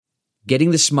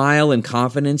Getting the smile and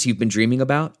confidence you've been dreaming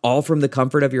about, all from the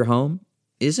comfort of your home,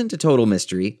 isn't a total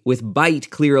mystery with Byte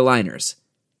clear aligners.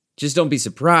 Just don't be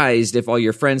surprised if all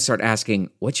your friends start asking,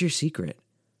 "What's your secret?"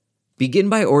 Begin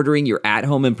by ordering your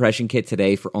at-home impression kit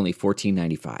today for only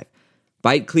 $14.95.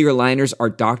 Byte clear aligners are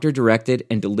doctor-directed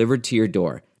and delivered to your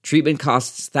door. Treatment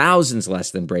costs thousands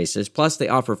less than braces, plus they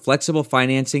offer flexible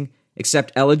financing,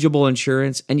 accept eligible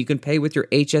insurance, and you can pay with your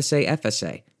HSA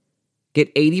FSA. Get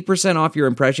 80% off your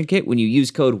impression kit when you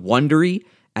use code WONDERY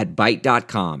at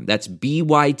Byte.com. That's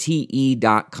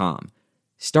BYTE.com.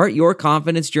 Start your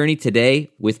confidence journey today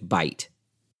with Byte.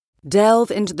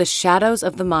 Delve into the shadows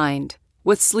of the mind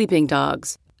with Sleeping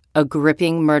Dogs, a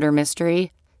gripping murder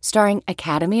mystery starring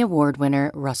Academy Award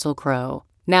winner Russell Crowe.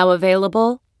 Now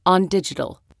available on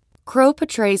digital. Crowe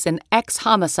portrays an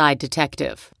ex-homicide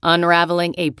detective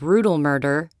unraveling a brutal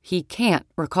murder he can't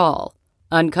recall.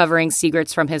 Uncovering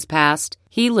secrets from his past,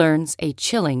 he learns a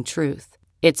chilling truth.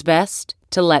 It's best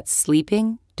to let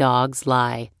sleeping dogs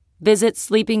lie. Visit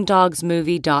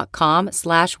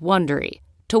sleepingdogsmovie.com/Wondery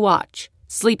to watch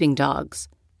Sleeping Dogs,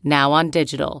 now on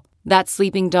digital. That's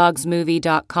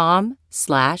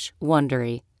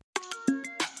sleepingdogsmovie.com/Wondery.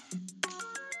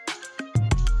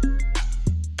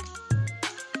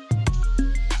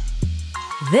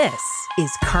 This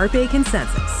is CARPE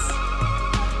Consensus.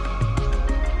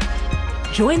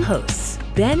 Join hosts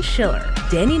Ben Schiller,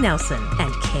 Danny Nelson,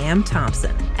 and Cam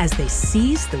Thompson as they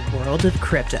seize the world of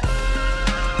crypto.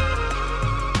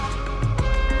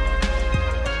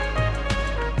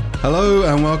 Hello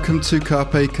and welcome to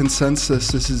CARPE Consensus.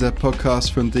 This is a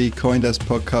podcast from the CoinDesk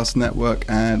Podcast Network,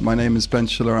 and my name is Ben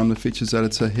Schiller. I'm the features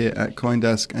editor here at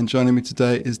CoinDesk, and joining me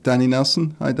today is Danny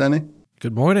Nelson. Hi, Danny.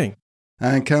 Good morning.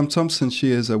 And Cam Thompson.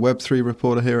 She is a Web3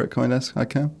 reporter here at CoinDesk. Hi,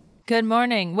 Cam. Good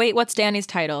morning. Wait, what's Danny's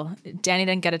title? Danny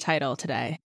didn't get a title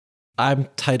today. I'm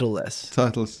titleless.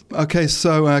 Titleless. Okay,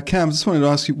 so Cam, I just wanted to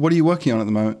ask you, what are you working on at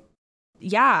the moment?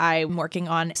 Yeah, I'm working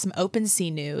on some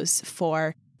OpenSea news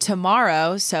for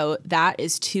tomorrow. So that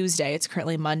is Tuesday. It's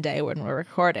currently Monday when we're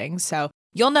recording. So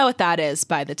you'll know what that is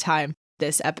by the time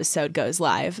this episode goes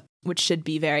live, which should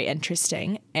be very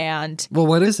interesting. And well,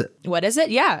 what is it? What is it?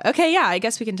 Yeah. Okay. Yeah. I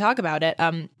guess we can talk about it.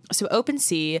 So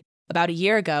OpenSea, about a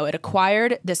year ago, it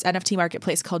acquired this NFT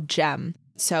marketplace called Gem.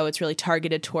 So it's really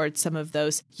targeted towards some of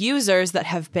those users that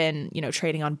have been,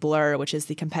 trading on Blur, which is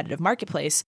the competitive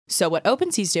marketplace. So what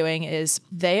OpenSea's doing is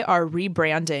they are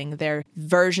rebranding their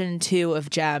version 2 of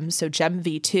Gem. So Gem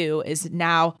V2 is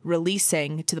now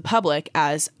releasing to the public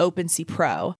as OpenSea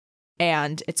Pro.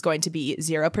 And it's going to be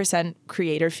 0%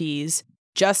 creator fees,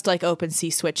 just like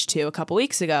OpenSea switched to a couple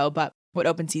weeks ago. But what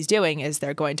OpenSea's doing is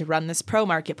they're going to run this pro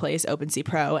marketplace, OpenSea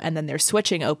Pro, and then they're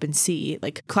switching OpenSea,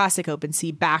 like classic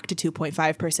OpenSea, back to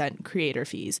 2.5% creator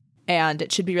fees. And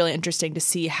it should be really interesting to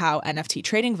see how NFT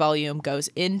trading volume goes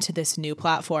into this new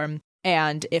platform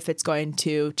and if it's going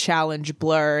to challenge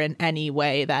Blur in any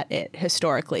way that it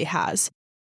historically has.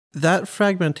 That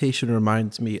fragmentation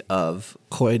reminds me of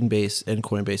Coinbase and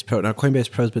Coinbase Pro. Now, Coinbase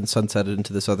Pro has been sunsetted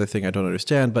into this other thing I don't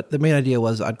understand, but the main idea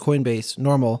was on Coinbase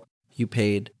Normal, you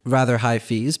paid rather high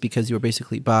fees because you were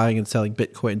basically buying and selling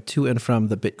Bitcoin to and from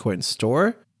the Bitcoin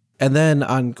store. And then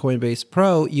on Coinbase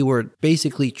Pro, you were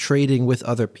basically trading with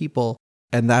other people,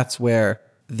 and that's where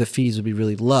the fees would be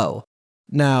really low.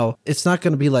 Now, it's not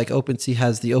going to be like OpenSea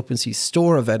has the OpenSea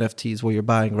store of NFTs where you're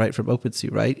buying right from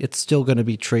OpenSea, right? It's still going to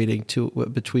be trading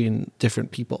between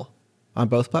different people on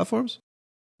both platforms?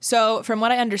 So from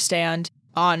what I understand,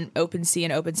 on OpenSea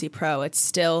and OpenSea Pro, it's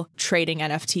still trading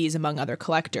NFTs among other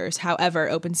collectors. However,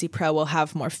 OpenSea Pro will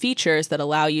have more features that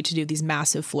allow you to do these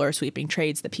massive floor sweeping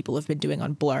trades that people have been doing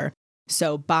on Blur.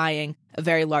 So buying a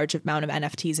very large amount of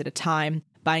NFTs at a time,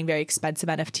 buying very expensive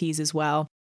NFTs as well.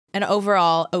 And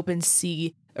overall,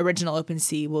 OpenSea, original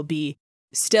OpenSea, will be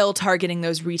still targeting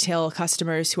those retail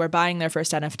customers who are buying their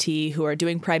first NFT, who are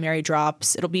doing primary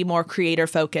drops. It'll be more creator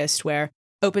focused, where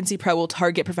OpenSea Pro will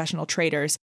target professional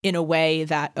traders in a way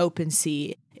that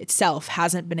OpenSea itself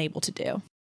hasn't been able to do.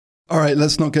 All right,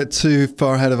 let's not get too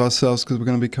far ahead of ourselves because we're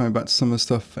going to be coming back to some of the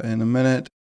stuff in a minute.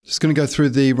 Just going to go through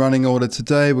the running order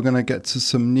today. We're going to get to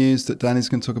some news that Danny's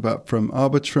going to talk about from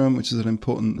Arbitrum, which is an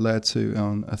important layer 2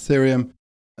 on Ethereum.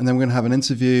 And then we're going to have an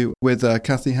interview with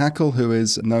Kathy Hackle, who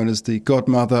is known as the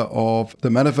godmother of the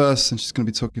metaverse. And she's going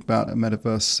to be talking about a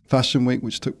metaverse fashion week,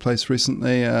 which took place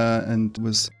recently and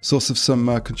was source of some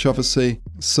controversy.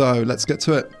 So let's get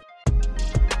to it.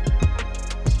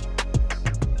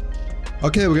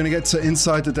 Okay, we're going to get to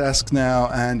Inside the Desk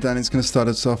now. And Danny's going to start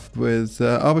us off with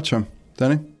Arbitrum.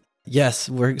 Danny? Yes,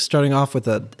 we're starting off with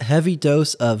a heavy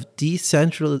dose of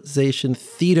decentralization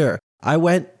theater. I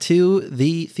went to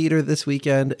the theater this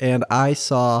weekend and I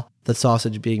saw the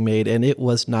sausage being made, and it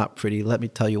was not pretty. Let me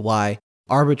tell you why.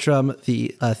 Arbitrum,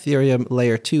 the Ethereum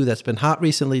layer 2 that's been hot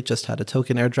recently, just had a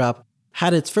token airdrop,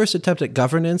 had its first attempt at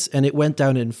governance, and it went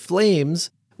down in flames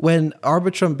when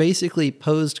Arbitrum basically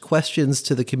posed questions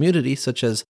to the community, such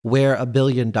as where $1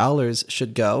 billion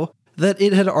should go, that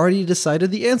it had already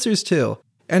decided the answers to.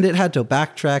 And it had to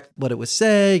backtrack what it was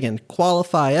saying and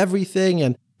qualify everything,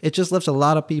 and it just left a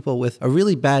lot of people with a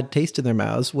really bad taste in their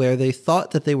mouths where they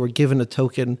thought that they were given a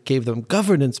token, gave them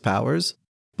governance powers,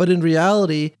 but in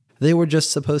reality, they were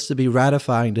just supposed to be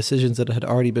ratifying decisions that had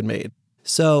already been made.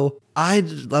 So I'd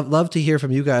love to hear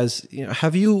from you guys.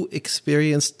 Have you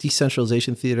experienced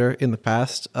decentralization theater in the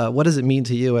past? What does it mean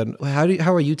to you? And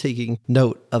how are you taking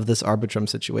note of this Arbitrum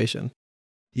situation?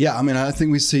 Yeah, I mean, I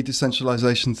think we see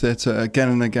decentralization theater again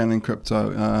and again in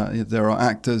crypto. There are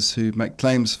actors who make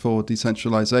claims for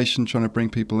decentralization, trying to bring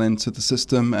people into the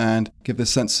system and give this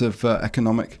sense of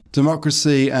economic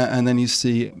democracy. And then you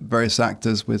see various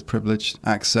actors with privileged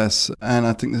access. And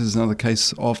I think this is another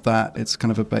case of that. It's kind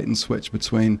of a bait and switch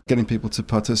between getting people to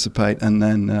participate and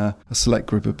then a select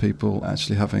group of people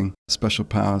actually having special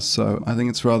powers. So I think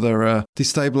it's rather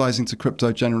destabilizing to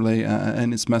crypto generally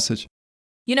and its message.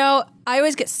 I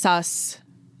always get sus.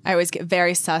 I always get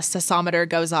very sus. Susometer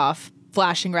goes off,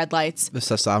 flashing red lights. The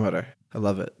susometer. I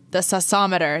love it. The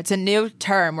susometer. It's a new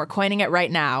term. We're coining it right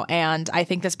now. And I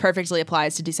think this perfectly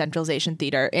applies to decentralization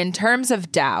theater in terms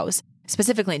of DAOs,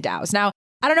 specifically in DAOs. Now,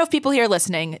 I don't know if people here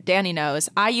listening, Danny knows,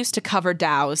 I used to cover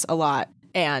DAOs a lot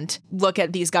and look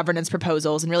at these governance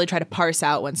proposals and really try to parse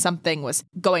out when something was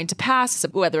going to pass,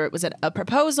 whether it was a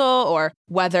proposal or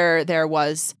whether there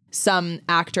was some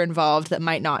actor involved that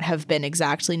might not have been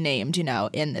exactly named,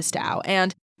 in this DAO.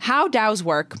 And how DAOs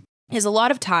work is a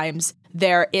lot of times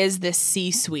there is this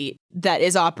C-suite that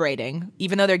is operating,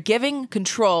 even though they're giving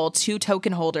control to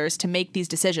token holders to make these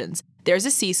decisions. There's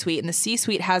a C-suite, and the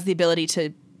C-suite has the ability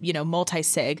to,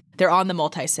 multi-sig. They're on the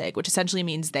multi-sig, which essentially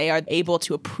means they are able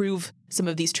to approve some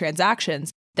of these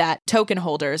transactions that token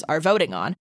holders are voting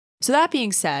on. So that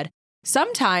being said,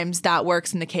 sometimes that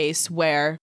works in the case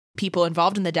where people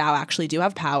involved in the DAO actually do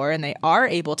have power and they are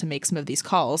able to make some of these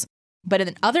calls. But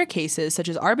in other cases, such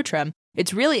as Arbitrum,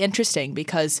 it's really interesting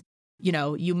because,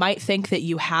 you might think that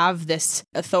you have this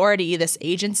authority, this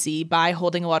agency by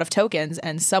holding a lot of tokens,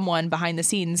 and someone behind the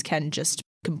scenes can just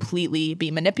completely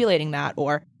be manipulating that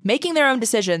or making their own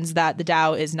decisions that the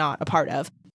DAO is not a part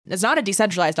of. It's not a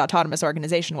decentralized autonomous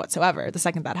organization whatsoever the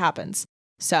second that happens.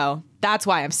 So that's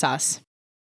why I'm sus.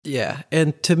 Yeah.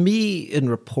 And to me, in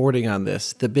reporting on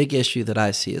this, the big issue that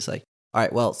I see is like, all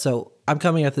right, well, so I'm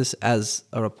coming at this as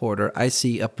a reporter. I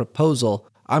see a proposal.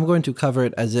 I'm going to cover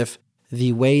it as if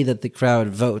the way that the crowd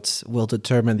votes will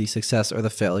determine the success or the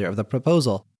failure of the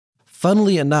proposal.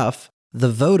 Funnily enough,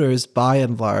 the voters, by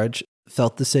and large,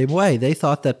 felt the same way. They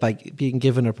thought that by being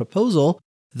given a proposal,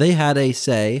 they had a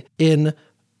say in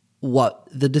what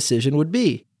the decision would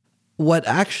be. What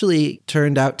actually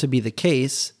turned out to be the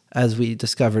case, as we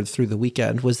discovered through the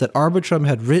weekend, was that Arbitrum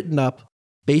had written up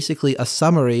basically a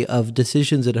summary of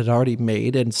decisions it had already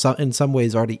made and in some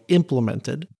ways already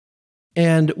implemented,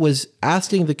 and was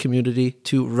asking the community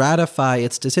to ratify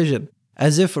its decision,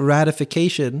 as if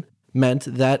ratification meant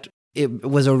that it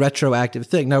was a retroactive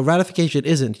thing. Now, ratification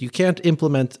isn't. You can't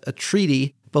implement a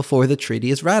treaty before the treaty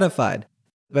is ratified.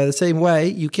 By the same way,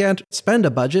 you can't spend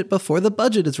a budget before the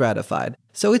budget is ratified.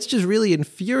 So it's just really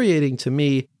infuriating to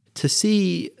me to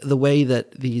see the way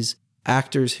that these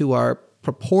actors who are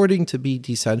purporting to be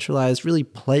decentralized really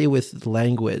play with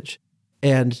language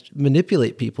and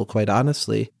manipulate people, quite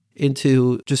honestly,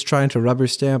 into just trying to rubber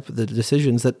stamp the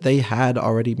decisions that they had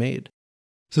already made.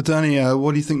 So Danny,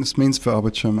 what do you think this means for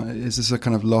Arbitrum? Is this a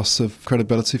kind of loss of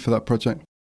credibility for that project?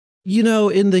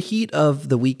 In the heat of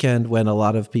the weekend, when a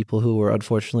lot of people who were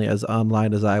unfortunately as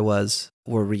online as I was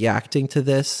were reacting to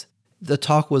this, the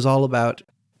talk was all about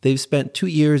they've spent 2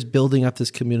 years building up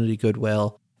this community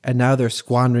goodwill, and now they're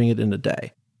squandering it in a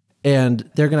day. And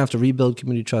they're going to have to rebuild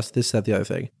community trust, this, that, the other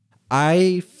thing.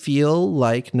 I feel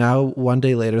like now, one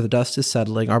day later, the dust is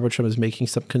settling. Arbitrum is making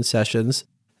some concessions.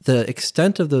 The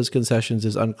extent of those concessions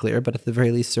is unclear, but at the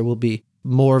very least, there will be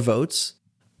more votes.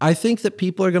 I think that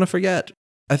people are going to forget.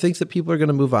 I think that people are going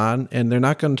to move on, and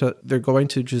they're going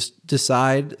to just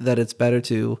decide that it's better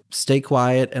to stay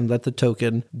quiet and let the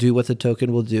token do what the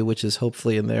token will do, which is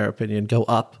hopefully, in their opinion, go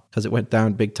up, because it went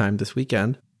down big time this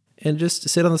weekend, and just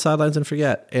sit on the sidelines and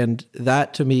forget. And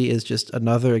that, to me, is just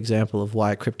another example of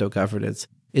why crypto governance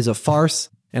is a farce,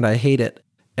 and I hate it.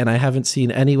 And I haven't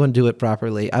seen anyone do it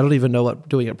properly. I don't even know what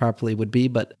doing it properly would be,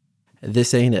 but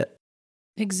this ain't it.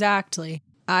 Exactly.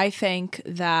 I think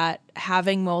that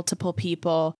having multiple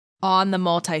people on the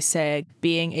multi-sig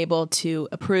being able to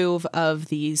approve of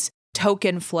these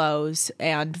token flows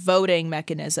and voting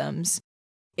mechanisms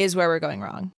is where we're going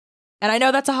wrong. And I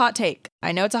know that's a hot take.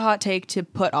 I know it's a hot take to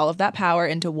put all of that power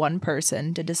into one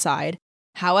person to decide.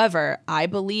 However, I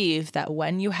believe that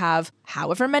when you have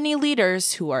however many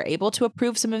leaders who are able to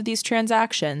approve some of these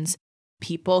transactions,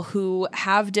 people who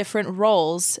have different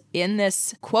roles in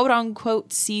this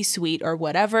quote-unquote C-suite or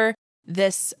whatever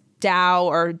this DAO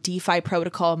or DeFi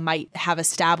protocol might have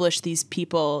established these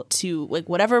people to, like,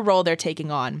 whatever role they're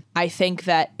taking on, I think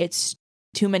that it's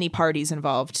too many parties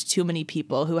involved, too many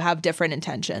people who have different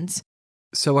intentions.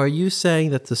 So are you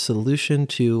saying that the solution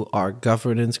to our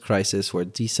governance crisis, where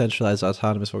decentralized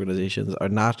autonomous organizations are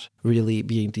not really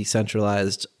being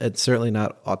decentralized and certainly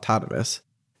not autonomous,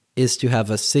 is to have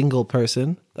a single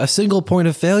person, a single point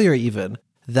of failure even,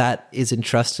 that is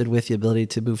entrusted with the ability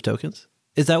to move tokens?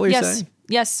 Is that what you're saying?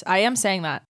 Yes, I am saying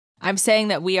that. I'm saying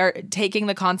that we are taking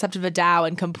the concept of a DAO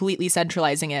and completely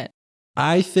centralizing it.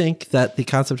 I think that the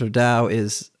concept of DAO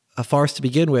is a farce to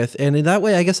begin with. And in that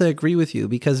way, I guess I agree with you,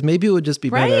 because maybe it would just be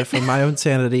better for my own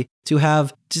sanity to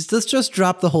have, let's just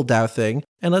drop the whole DAO thing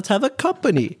and let's have a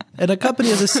company. And a company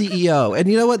has a CEO. And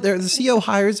you know what? The CEO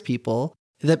hires people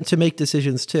to make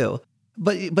decisions too.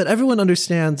 But everyone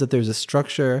understands that there's a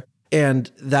structure,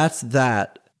 and that's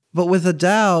that. But with a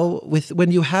DAO,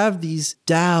 when you have these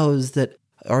DAOs that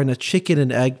are in a chicken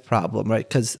and egg problem, right?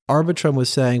 Because Arbitrum was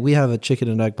saying we have a chicken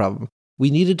and egg problem. We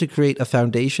needed to create a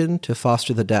foundation to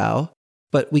foster the DAO,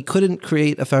 but we couldn't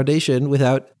create a foundation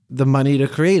without the money to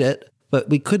create it. But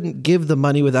we couldn't give the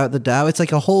money without the DAO. It's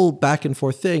like a whole back and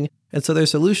forth thing. And so their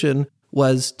solution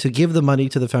was to give the money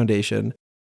to the foundation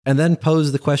and then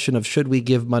pose the question of, should we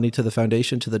give money to the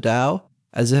foundation, to the DAO,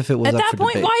 as if it was up for debate. At that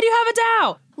point, why do you have a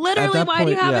DAO? Literally, why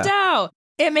do you have a DAO?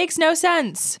 It makes no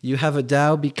sense. You have a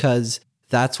DAO because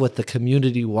that's what the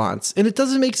community wants. And it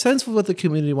doesn't make sense with what the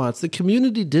community wants. The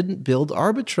community didn't build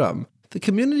Arbitrum. The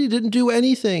community didn't do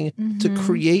anything to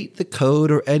create the code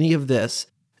or any of this.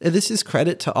 And this is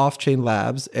credit to Off-Chain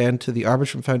Labs and to the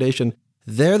Arbitrum Foundation.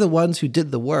 They're the ones who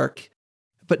did the work.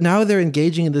 But now they're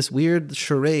engaging in this weird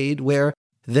charade where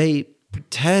they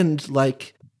pretend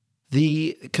like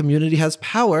the community has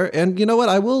power. And you know what?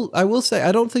 I will say,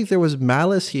 I don't think there was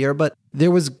malice here, but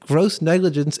there was gross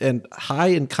negligence and high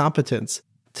incompetence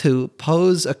to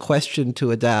pose a question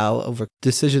to a DAO over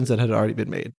decisions that had already been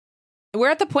made. We're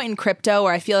at the point in crypto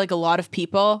where I feel like a lot of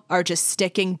people are just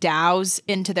sticking DAOs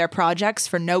into their projects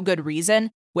for no good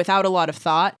reason, without a lot of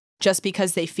thought, just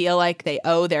because they feel like they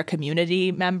owe their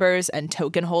community members and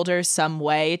token holders some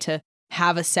way to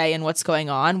have a say in what's going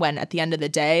on, when at the end of the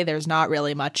day, there's not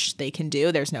really much they can do.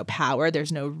 There's no power.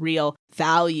 There's no real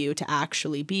value to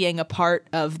actually being a part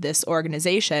of this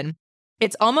organization.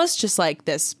 It's almost just like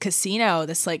this casino,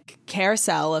 this like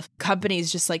carousel of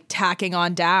companies just like tacking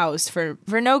on DAOs for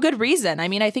no good reason. I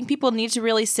mean, I think people need to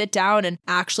really sit down and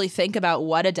actually think about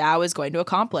what a DAO is going to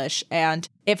accomplish. And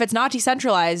if it's not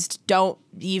decentralized, don't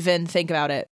even think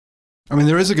about it. I mean,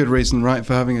 there is a good reason, right,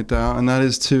 for having a DAO, and that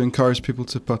is to encourage people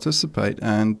to participate.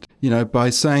 And, you know, by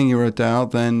saying you're a DAO,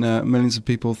 then millions of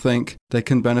people think they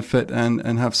can benefit and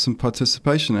have some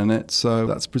participation in it. So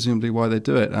that's presumably why they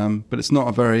do it. But it's not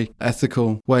a very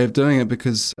ethical way of doing it,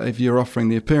 because if you're offering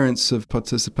the appearance of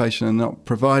participation and not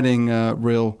providing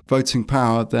real voting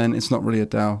power, then it's not really a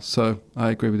DAO. So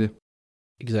I agree with you.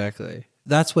 Exactly.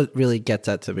 That's what really gets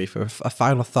at to me. For a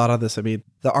final thought on this, I mean,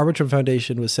 the Arbitrum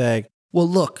Foundation was saying, well,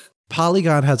 look,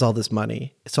 Polygon has all this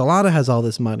money. Solana has all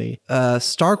this money.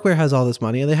 Starkware has all this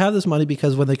money. And they have this money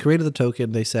because when they created the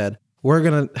token, they said, we're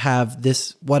going to have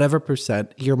this whatever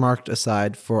percent earmarked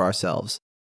aside for ourselves.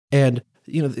 And,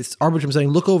 you know, this Arbitrum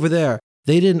saying, look over there.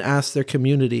 They didn't ask their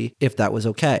community if that was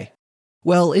okay.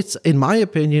 Well, it's, in my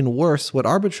opinion, worse what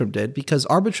Arbitrum did, because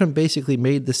Arbitrum basically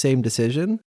made the same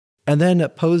decision and then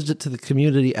posed it to the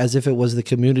community as if it was the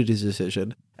community's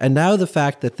decision. And now the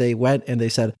fact that they went and they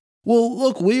said, well,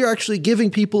 look, we are actually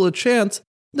giving people a chance.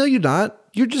 No, you're not.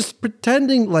 You're just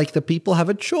pretending like the people have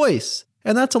a choice.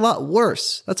 And that's a lot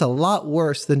worse. That's a lot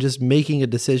worse than just making a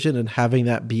decision and having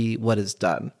that be what is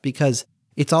done, because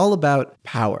it's all about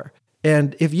power.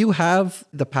 And if you have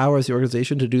the power as the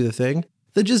organization to do the thing,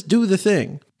 then just do the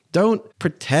thing. Don't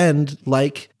pretend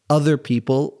like other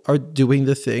people are doing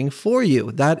the thing for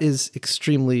you. That is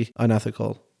extremely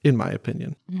unethical, in my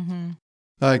opinion. Mm-hmm.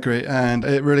 I agree. And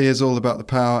it really is all about the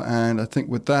power. And I think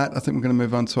with that, I think we're going to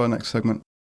move on to our next segment.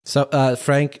 So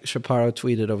Frank Chaparro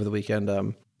tweeted over the weekend,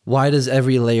 why does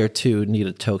every layer 2 need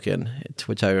a token? To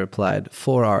which I replied,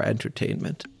 for our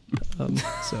entertainment. So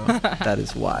that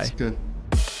is why. That's good.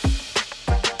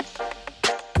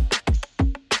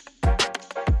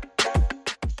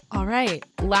 right.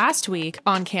 Last week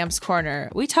on Cam's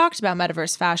Corner, we talked about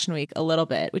Metaverse Fashion Week a little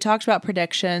bit. We talked about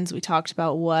predictions. We talked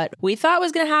about what we thought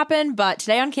was going to happen. But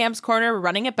today on Cam's Corner, we're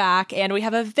running it back. And we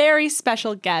have a very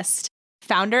special guest,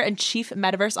 founder and chief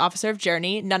Metaverse officer of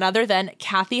Journey, none other than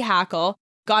Kathy Hackle,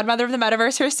 godmother of the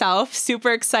Metaverse herself.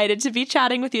 Super excited to be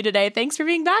chatting with you today. Thanks for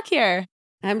being back here.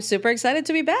 I'm super excited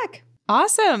to be back.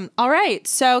 Awesome. All right.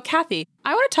 So, Kathy,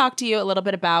 I want to talk to you a little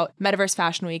bit about Metaverse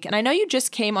Fashion Week. And I know you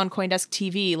just came on CoinDesk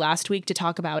TV last week to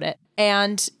talk about it.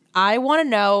 And I want to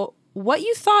know what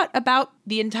you thought about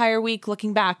the entire week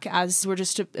looking back as we're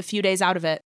just a few days out of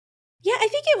it. Yeah, I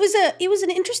think it was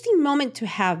an interesting moment to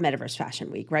have Metaverse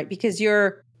Fashion Week, right? Because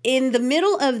you're in the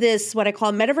middle of this, what I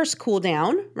call Metaverse cool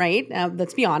down, right?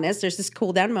 Let's be honest, there's this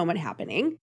cool down moment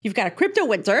happening. You've got a crypto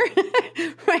winter,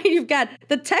 right? You've got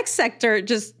the tech sector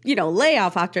just,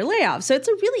 layoff after layoff. So it's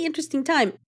a really interesting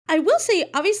time. I will say,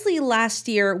 obviously, last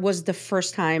year was the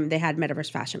first time they had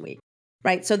Metaverse Fashion Week,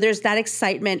 right? So there's that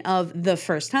excitement of the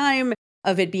first time,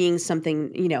 of it being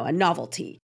something, a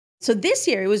novelty. So this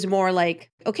year, it was more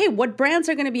like, okay, what brands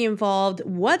are going to be involved?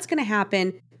 What's going to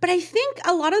happen? But I think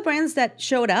a lot of the brands that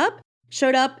showed up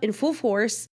in full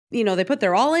force. They put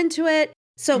their all into it.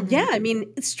 So yeah, I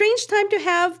mean, it's a strange time to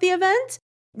have the event.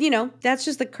 That's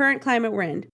just the current climate we're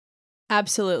in.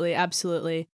 Absolutely,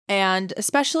 absolutely. And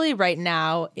especially right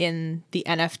now in the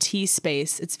NFT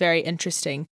space, it's very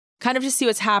interesting kind of to see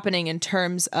what's happening in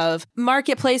terms of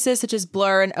marketplaces such as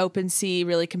Blur and OpenSea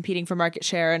really competing for market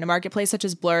share, and a marketplace such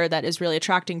as Blur that is really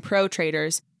attracting pro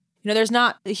traders. There's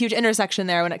not a huge intersection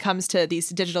there when it comes to these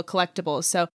digital collectibles.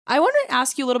 So I want to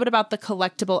ask you a little bit about the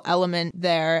collectible element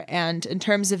there, and in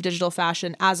terms of digital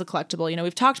fashion as a collectible.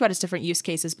 We've talked about its different use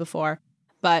cases before,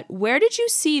 but where did you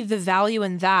see the value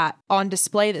in that on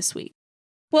display this week?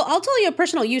 Well, I'll tell you a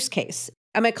personal use case.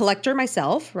 I'm a collector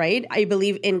myself, right? I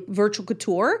believe in virtual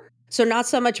couture. So not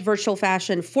so much virtual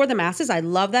fashion for the masses. I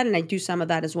love that, and I do some of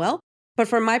that as well. But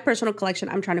for my personal collection,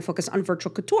 I'm trying to focus on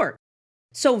virtual couture.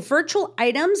 So virtual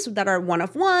items that are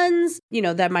one-of-ones,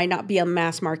 that might not be a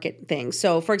mass market thing.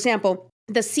 So for example,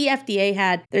 the CFDA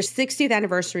had their 60th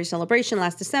anniversary celebration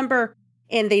last December,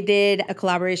 and they did a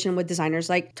collaboration with designers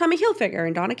like Tommy Hilfiger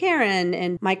and Donna Karan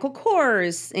and Michael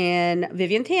Kors and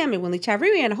Vivian Tam and Willie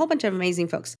Chavrier and a whole bunch of amazing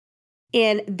folks.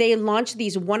 And they launched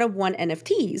these one-of-one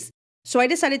NFTs. So I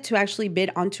decided to actually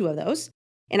bid on 2 of those.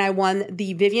 And I won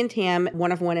the Vivian Tam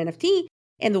one-of-one NFT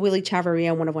and the Willie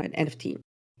Chavrier one-of-one NFT.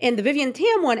 And the Vivian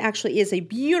Tam one actually is a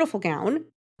beautiful gown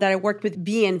that I worked with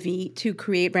BNV to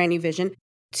create Brand New Vision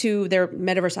to their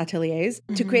Metaverse ateliers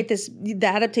to create the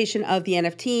adaptation of the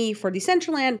NFT for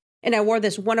Decentraland. And I wore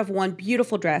this one-of-one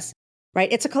beautiful dress,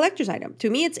 right? It's a collector's item.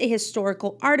 To me, it's a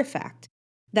historical artifact.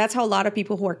 That's how a lot of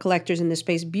people who are collectors in this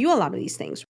space view a lot of these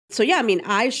things. So yeah, I mean,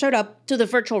 I showed up to the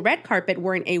virtual red carpet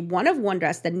wearing a one-of-one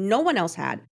dress that no one else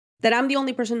had, that I'm the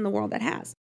only person in the world that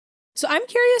has. So I'm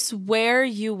curious where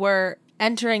you were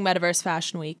entering Metaverse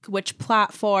Fashion Week, which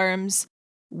platforms,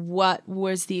 what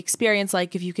was the experience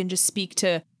like? If you can just speak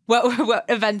to what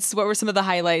events, what were some of the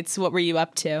highlights? What were you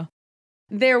up to?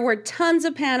 There were tons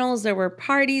of panels, there were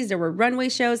parties, there were runway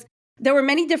shows. There were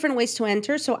many different ways to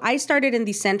enter. So I started in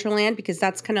Decentraland because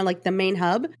that's kind of like the main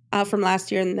hub from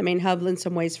last year and the main hub in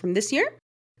some ways from this year.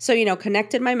 So,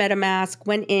 connected my MetaMask,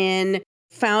 went in,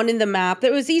 found in the map.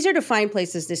 It was easier to find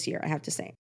places this year, I have to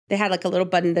say. They had like a little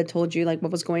button that told you like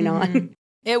what was going on.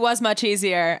 It was much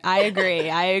easier. I agree.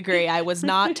 I was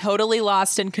not totally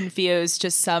lost and confused,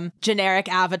 just some generic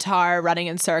avatar running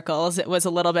in circles. It was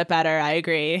a little bit better. I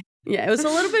agree. Yeah, it was a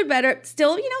little bit better.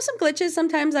 Still, some glitches.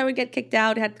 Sometimes I would get kicked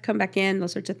out, had to come back in,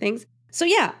 those sorts of things. So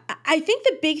yeah, I think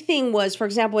the big thing was, for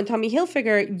example, in Tommy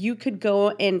Hilfiger, you could go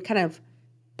and kind of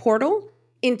portal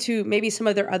into maybe some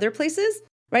of their other places,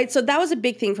 right? So that was a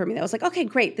big thing for me. That was like, okay,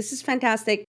 great. This is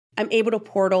fantastic. I'm able to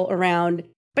portal around.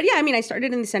 But yeah, I mean, I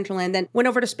started in the Decentraland, then went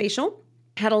over to Spatial,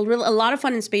 had a lot of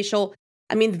fun in Spatial.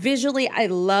 I mean, visually, I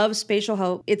love Spatial,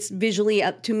 how it's visually,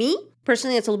 to me,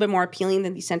 personally, it's a little bit more appealing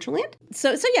than Decentraland.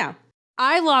 So yeah.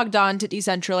 I logged on to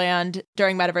Decentraland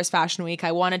during Metaverse Fashion Week.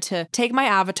 I wanted to take my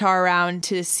avatar around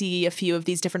to see a few of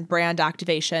these different brand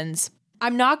activations.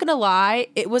 I'm not going to lie,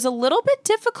 it was a little bit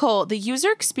difficult. The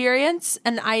user experience,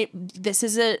 and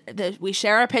we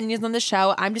share our opinions on the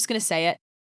show. I'm just going to say it.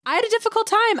 I had a difficult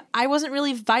time. I wasn't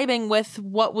really vibing with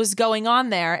what was going on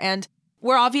there. And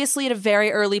we're obviously at a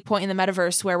very early point in the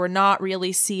metaverse where we're not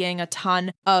really seeing a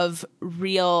ton of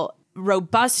real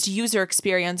robust user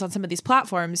experience on some of these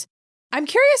platforms. I'm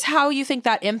curious how you think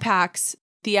that impacts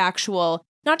the actual,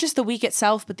 not just the week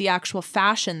itself, but the actual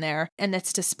fashion there and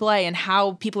its display and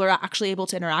how people are actually able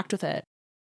to interact with it.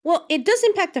 Well, it does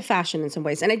impact the fashion in some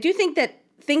ways. And I do think that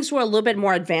things were a little bit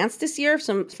more advanced this year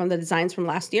from the designs from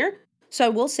last year. So I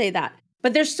will say that.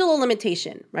 But there's still a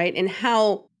limitation, right? And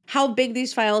how big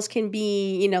these files can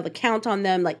be, the count on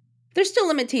them, like there's still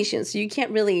limitations. So you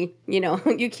can't really,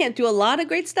 you can't do a lot of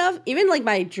great stuff. Even like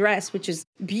my dress, which is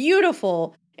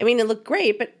beautiful. I mean, it looked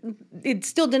great, but it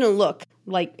still didn't look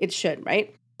like it should,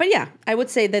 right? But yeah, I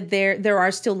would say that there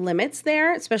are still limits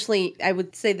there, especially I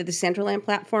would say that the Decentraland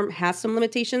platform has some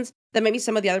limitations that maybe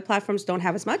some of the other platforms don't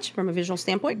have as much from a visual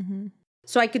standpoint. Mm-hmm.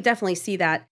 So I could definitely see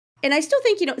that. And I still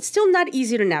think, it's still not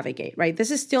easy to navigate, right? This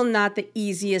is still not the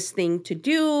easiest thing to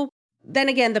do. Then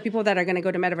again, the people that are going to go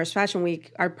to Metaverse Fashion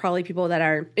Week are probably people that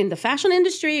are in the fashion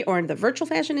industry or in the virtual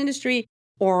fashion industry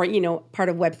or, part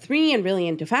of Web3 and really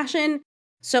into fashion.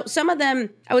 So some of them,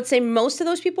 I would say most of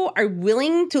those people are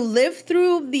willing to live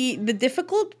through the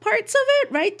difficult parts of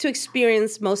it, right? To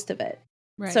experience most of it.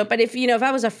 Right. So, but if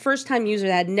I was a first-time user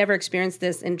that had never experienced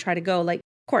this and try to go, like,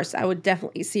 of course, I would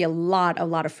definitely see a lot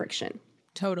of friction.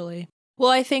 Totally.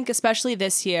 Well, I think especially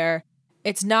this year,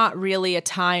 it's not really a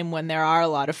time when there are a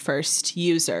lot of first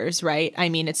users, right? I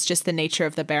mean, it's just the nature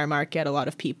of the bear market. A lot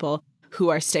of people who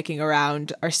are sticking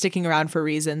around for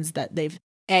reasons that they've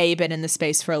A, been in the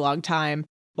space for a long time,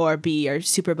 or B, are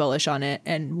super bullish on it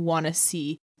and want to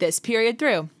see this period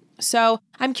through. So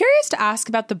I'm curious to ask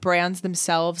about the brands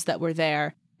themselves that were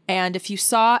there. And if you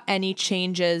saw any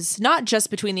changes, not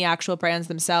just between the actual brands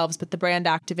themselves, but the brand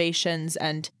activations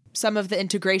and some of the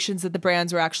integrations that the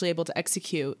brands were actually able to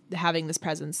execute, having this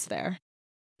presence there.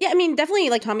 Yeah, I mean, definitely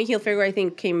like Tommy Hilfiger, I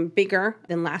think, came bigger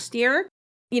than last year.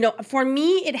 For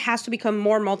me, it has to become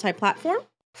more multi-platform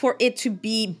for it to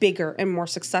be bigger and more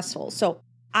successful. So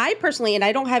I personally, and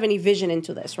I don't have any vision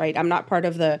into this, right? I'm not part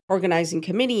of the organizing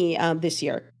committee this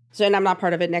year. So, and I'm not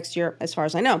part of it next year, as far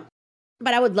as I know.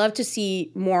 But I would love to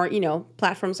see more,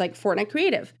 platforms like Fortnite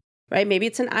Creative, right? Maybe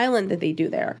it's an island that they do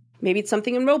there. Maybe it's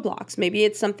something in Roblox. Maybe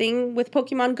it's something with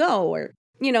Pokemon Go or,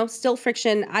 still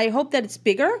friction. I hope that it's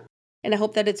bigger and I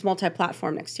hope that it's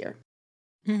multi-platform next year.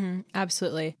 Mm-hmm,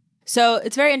 absolutely. So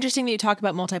it's very interesting that you talk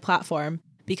about multi-platform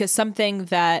because something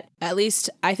that at least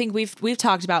I think we've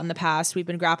talked about in the past, we've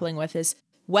been grappling with is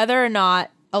whether or not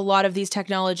a lot of these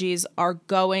technologies are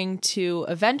going to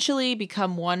eventually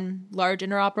become one large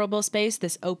interoperable space,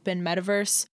 this open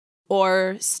metaverse,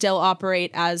 or still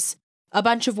operate as a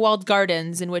bunch of walled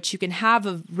gardens in which you can have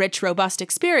a rich, robust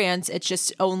experience. It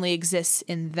just only exists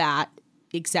in that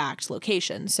exact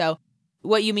location. So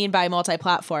what you mean by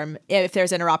multi-platform, if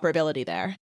there's interoperability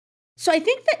there? So I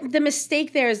think that the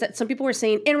mistake there is that some people were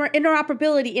saying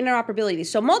interoperability.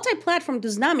 So multi-platform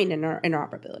does not mean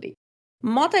interoperability.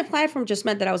 Multi-platform just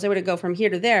meant that I was able to go from here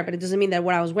to there, but it doesn't mean that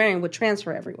what I was wearing would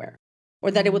transfer everywhere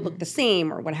or that it would look the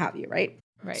same or what have you, right?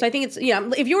 Right. So I think it's,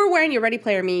 if you were wearing your Ready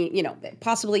Player Me,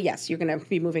 possibly, yes, you're going to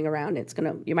be moving around.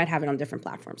 You might have it on different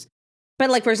platforms. But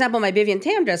like, for example, my Vivian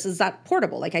Tam dress is not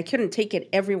portable. Like I couldn't take it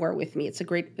everywhere with me. It's a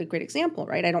great example,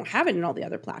 right? I don't have it in all the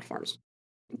other platforms.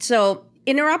 So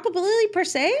interoperability per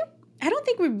se, I don't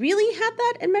think we really had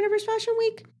that in Metaverse Fashion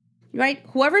Week, right?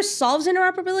 Whoever solves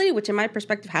interoperability, which in my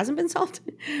perspective hasn't been solved,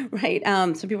 right?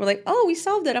 So people are like, oh, we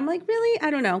solved it. I'm like, really?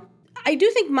 I don't know. I do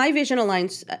think my vision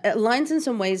aligns in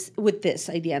some ways with this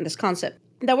idea and this concept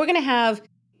that we're going to have,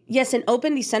 yes, an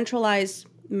open, decentralized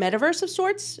metaverse of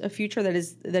sorts, a future that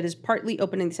is partly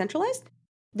open and decentralized.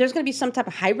 There's going to be some type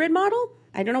of hybrid model.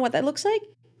 I don't know what that looks like.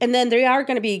 And then there are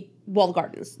going to be walled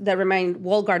gardens that remain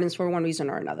walled gardens for one reason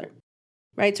or another,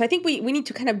 right? So I think we need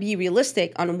to kind of be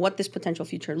realistic on what this potential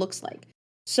future looks like.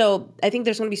 So I think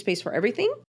there's going to be space for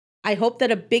everything. I hope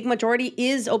that a big majority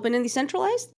is open and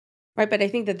decentralized, right? But I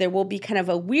think that there will be kind of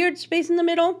a weird space in the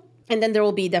middle. And then there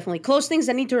will be definitely closed things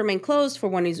that need to remain closed for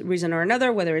one reason or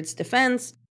another, whether it's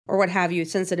defense or what have you,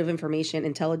 sensitive information,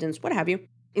 intelligence, what have you.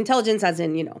 Intelligence as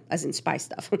in spy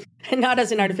stuff, and not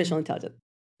as in artificial intelligence.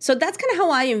 So that's kind of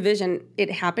how I envision it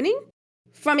happening.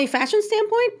 From a fashion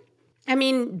standpoint, I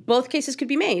mean, both cases could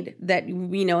be made that,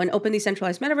 an open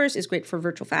decentralized metaverse is great for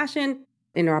virtual fashion,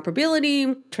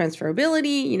 interoperability,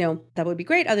 transferability, that would be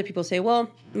great. Other people say, well,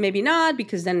 maybe not,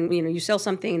 because then, you sell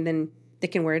something and then they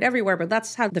can wear it everywhere. But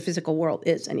that's how the physical world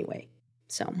is anyway.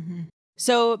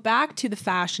 So back to the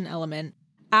fashion element.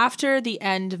 After the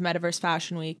end of Metaverse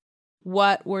Fashion Week,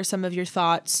 what were some of your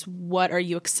thoughts? What are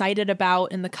you excited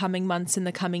about in the coming months, in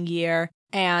the coming year?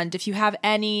 And if you have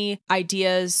any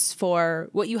ideas for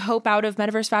what you hope out of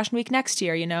Metaverse Fashion Week next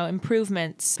year,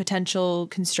 improvements, potential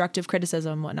constructive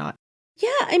criticism, whatnot. Yeah,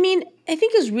 I mean, I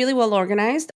think it's really well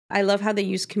organized. I love how they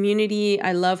use community.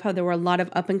 I love how there were a lot of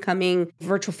up-and-coming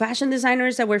virtual fashion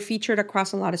designers that were featured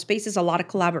across a lot of spaces, a lot of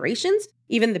collaborations,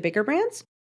 even the bigger brands.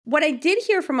 What I did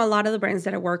hear from a lot of the brands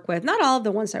that I work with, not all of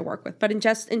the ones I work with, but in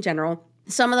general,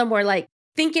 Some of them were like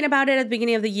thinking about it at the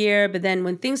beginning of the year, but then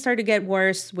when things started to get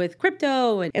worse with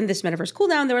crypto and this metaverse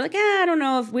cooldown, they were like, I don't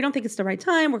know if we don't think it's the right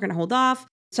time. We're going to hold off.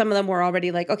 Some of them were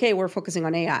already like, okay, we're focusing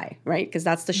on AI, right? Because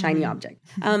that's the shiny object.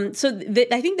 I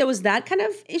think there was that kind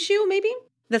of issue maybe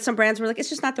that some brands were like, it's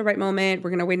just not the right moment. We're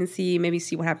going to wait and see, maybe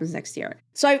see what happens next year.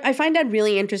 So I find that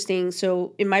really interesting.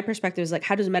 So in my perspective, is like,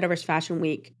 how does Metaverse Fashion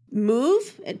Week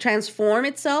move, transform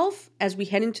itself as we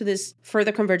head into this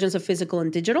further convergence of physical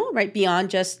and digital, right? Beyond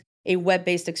just a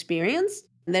web-based experience.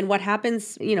 And then what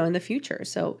happens, in the future.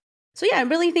 So yeah, I'm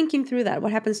really thinking through that.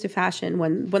 What happens to fashion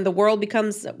when the world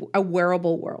becomes a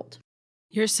wearable world?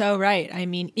 You're so right. I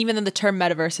mean, even though the term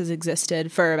metaverse has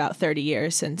existed for about 30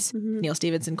 years since Neil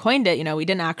Stephenson coined it, we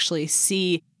didn't actually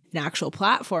see an actual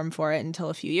platform for it until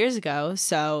a few years ago.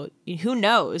 So who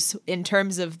knows in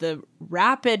terms of the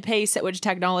rapid pace at which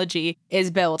technology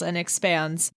is built and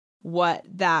expands, what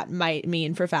that might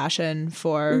mean for fashion,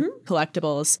 for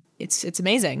collectibles. It's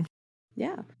amazing.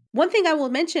 Yeah. One thing I will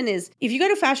mention is if you go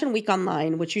to Fashion Week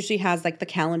online, which usually has like the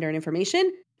calendar and information,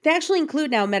 they actually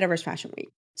include now Metaverse Fashion Week.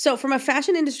 So from a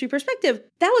fashion industry perspective,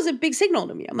 that was a big signal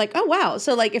to me. I'm like, oh, wow.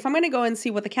 So like if I'm going to go and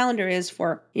see what the calendar is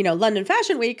for, London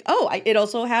Fashion Week, it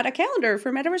also had a calendar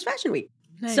for Metaverse Fashion Week.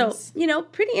 Nice. So,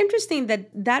 pretty interesting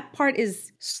that part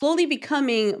is slowly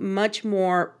becoming much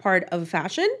more part of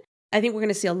fashion. I think we're going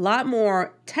to see a lot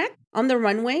more tech on the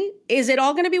runway. Is it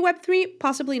all going to be Web3?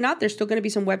 Possibly not. There's still going to be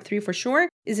some Web3 for sure.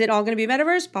 Is it all going to be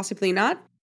Metaverse? Possibly not.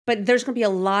 But there's going to be a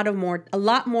lot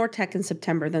more tech in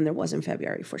September than there was in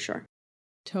February for sure.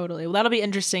 Totally. Well, that'll be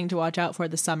interesting to watch out for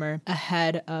the summer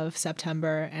ahead of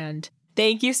September. And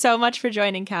thank you so much for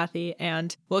joining, Kathy.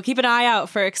 And we'll keep an eye out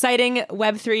for exciting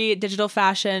Web3 digital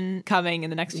fashion coming in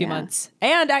the next few months.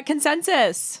 And at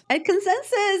Consensus. At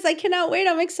Consensus. I cannot wait.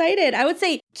 I'm excited. I would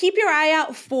say keep your eye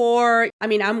out for,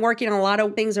 I'm working on a lot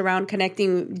of things around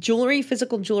connecting jewelry,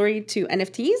 physical jewelry to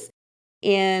NFTs.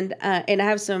 And I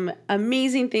have some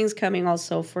amazing things coming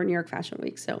also for New York Fashion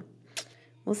Week. So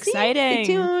we'll see.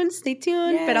 Exciting. Stay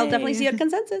tuned. Yay. But I'll definitely see you at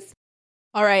Consensus.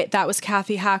 All right, that was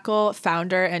Kathy Hackl,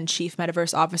 founder and chief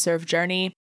metaverse officer of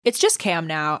Journey. It's just Cam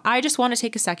now. I just want to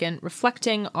take a second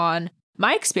reflecting on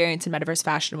my experience in Metaverse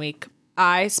Fashion Week.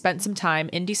 I spent some time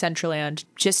in Decentraland.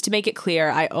 Just to make it clear,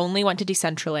 I only went to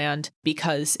Decentraland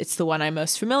because it's the one I'm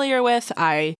most familiar with.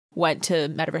 I went to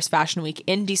Metaverse Fashion Week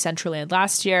in Decentraland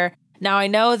last year. Now, I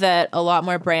know that a lot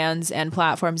more brands and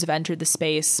platforms have entered the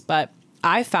space, but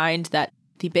I find that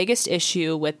the biggest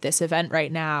issue with this event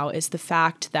right now is the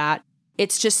fact that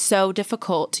it's just so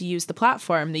difficult to use the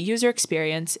platform. The user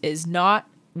experience is not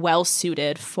well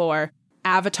suited for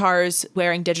avatars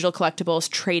wearing digital collectibles,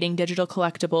 trading digital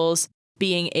collectibles,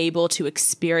 being able to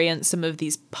experience some of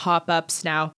these pop-ups.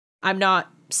 Now, I'm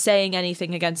not saying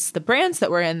anything against the brands that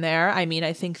were in there. I mean,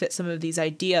 I think that some of these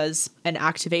ideas and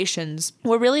activations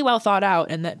were really well thought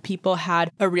out and that people had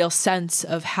a real sense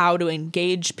of how to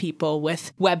engage people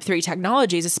with Web3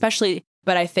 technologies, especially.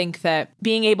 But I think that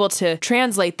being able to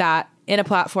translate that in a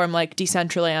platform like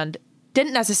Decentraland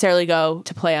didn't necessarily go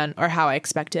to plan or how I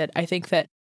expected. I think that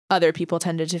other people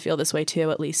tended to feel this way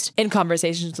too, at least in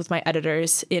conversations with my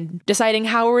editors in deciding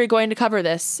how are we going to cover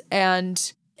this.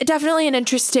 And definitely an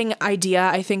interesting idea.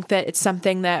 I think that it's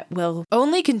something that will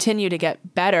only continue to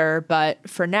get better, but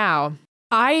for now,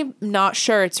 I'm not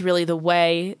sure it's really the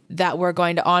way that we're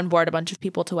going to onboard a bunch of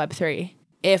people to Web3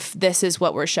 if this is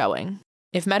what we're showing.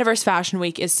 If Metaverse Fashion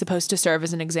Week is supposed to serve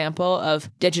as an example of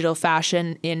digital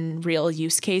fashion in real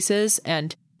use cases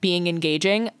and being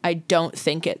engaging, I don't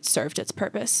think it served its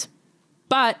purpose.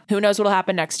 But who knows what'll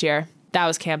happen next year. That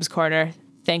was Cam's Corner.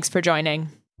 Thanks for joining.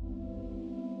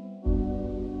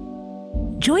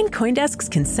 Join CoinDesk's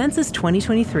Consensus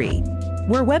 2023,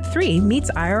 where Web3 meets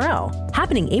IRL,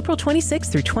 happening April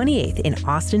 26th through 28th in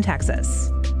Austin, Texas.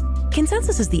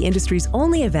 Consensus is the industry's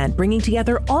only event bringing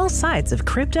together all sides of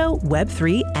crypto,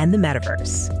 Web3, and the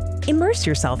metaverse. Immerse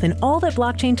yourself in all that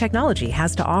blockchain technology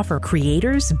has to offer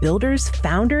creators, builders,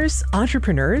 founders,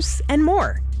 entrepreneurs, and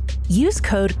more. Use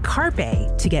code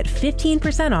CARPE to get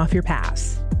 15% off your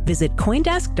pass. Visit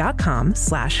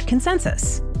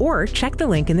coindesk.com/consensus or check the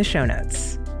link in the show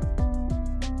notes.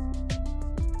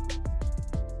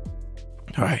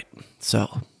 All right,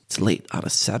 so it's late on a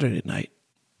Saturday night.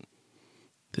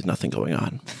 There's nothing going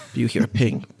on. You hear a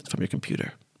ping from your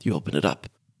computer. You open it up.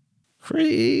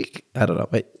 Freak. I don't know.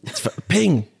 Wait. It's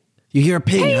ping. You hear a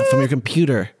ping from your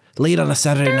computer. Late on a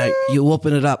Saturday night. You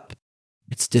open it up.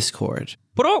 It's Discord.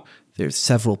 There's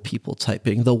several people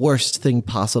typing the worst thing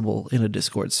possible in a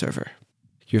Discord server.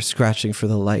 You're scratching for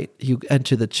the light. You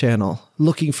enter the channel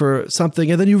looking for something,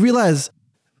 and then you realize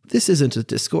this isn't a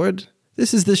Discord.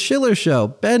 This is the Schiller Show.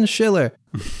 Ben Schiller,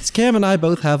 Scam and I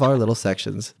both have our little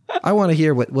sections. I want to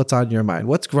hear what's on your mind.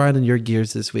 What's grinding your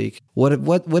gears this week? What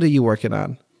are you working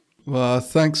on? Well,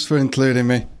 thanks for including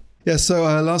me. Yeah, so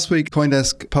last week,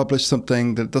 CoinDesk published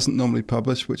something that it doesn't normally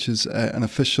publish, which is an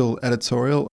official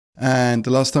editorial. And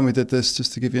the last time we did this,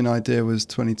 just to give you an idea, was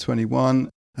 2021.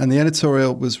 And the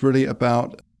editorial was really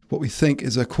about what we think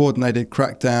is a coordinated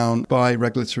crackdown by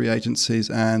regulatory agencies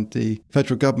and the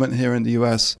federal government here in the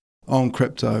US on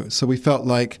crypto. So we felt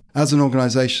like, as an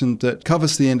organization that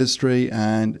covers the industry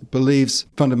and believes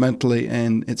fundamentally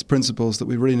in its principles, that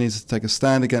we really needed to take a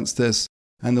stand against this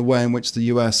and the way in which the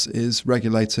US is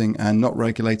regulating and not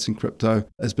regulating crypto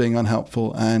as being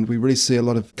unhelpful. And we really see a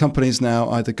lot of companies now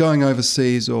either going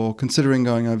overseas or considering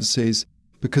going overseas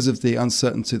because of the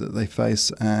uncertainty that they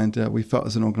face. And we felt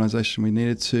as an organization we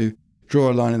needed to draw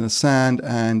a line in the sand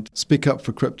and speak up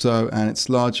for crypto and its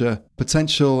larger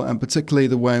potential, and particularly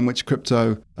the way in which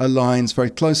crypto aligns very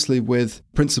closely with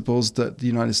principles that the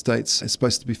United States is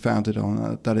supposed to be founded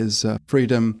on. That is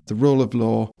freedom, the rule of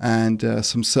law, and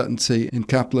some certainty in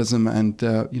capitalism and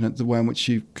the way in which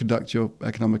you conduct your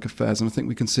economic affairs. And I think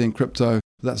we can see in crypto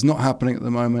that's not happening at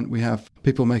the moment. We have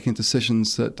people making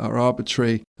decisions that are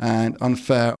arbitrary and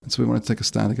unfair, and so we want to take a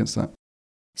stand against that.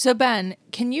 So Ben,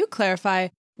 can you clarify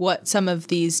what some of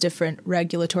these different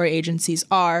regulatory agencies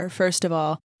are, first of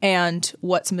all, and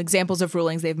what some examples of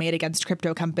rulings they've made against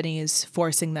crypto companies,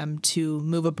 forcing them to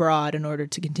move abroad in order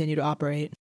to continue to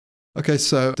operate? Okay,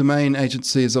 so the main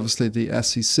agency is obviously the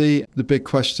SEC. The big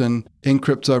question in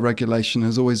crypto regulation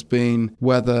has always been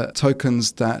whether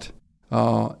tokens that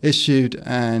are issued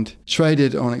and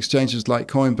traded on exchanges like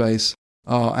Coinbase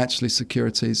are actually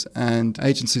securities. And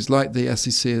agencies like the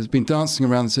SEC has been dancing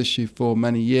around this issue for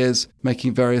many years,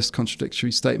 making various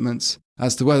contradictory statements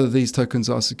as to whether these tokens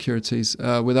are securities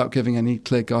without giving any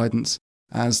clear guidance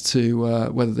as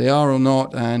to whether they are or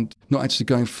not, and not actually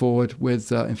going forward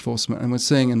with enforcement. And we're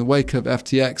seeing in the wake of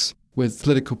FTX, with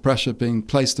political pressure being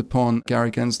placed upon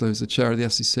Gary Gensler, who's the chair of the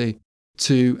SEC,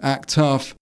 to act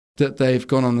tough, that they've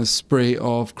gone on this spree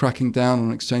of cracking down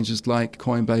on exchanges like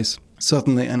Coinbase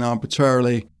suddenly and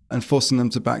arbitrarily and forcing them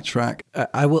to backtrack.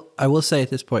 I will say at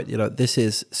this point, this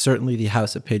is certainly the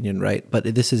House opinion, right?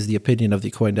 But this is the opinion of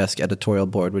the CoinDesk editorial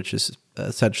board, which is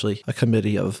essentially a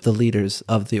committee of the leaders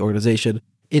of the organization.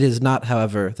 It is not,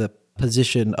 however, the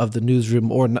position of the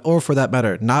newsroom, or for that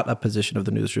matter, not a position of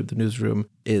the newsroom. The newsroom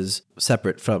is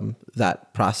separate from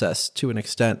that process to an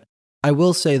extent. I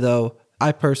will say, though,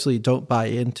 I personally don't buy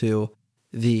into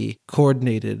the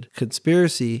coordinated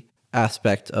conspiracy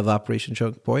aspect of Operation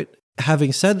Choke Point.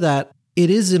 Having said that, it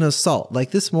is an assault.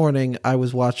 Like this morning, I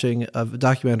was watching a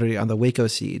documentary on the Waco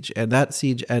siege, and that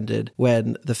siege ended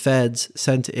when the feds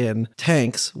sent in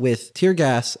tanks with tear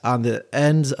gas on the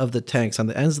ends of the tanks, on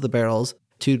the ends of the barrels,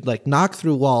 to knock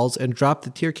through walls and drop the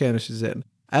tear canisters in.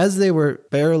 As they were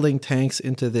barreling tanks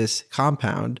into this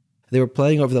compound, they were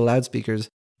playing over the loudspeakers,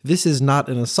 "This is not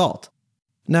an assault."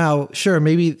 Now, sure,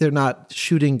 maybe they're not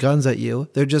shooting guns at you.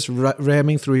 They're just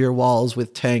ramming through your walls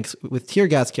with tanks, with tear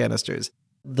gas canisters.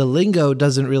 The lingo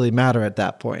doesn't really matter at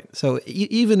that point. So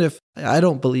even if I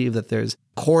don't believe that there's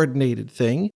coordinated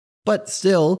thing, but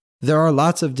still, there are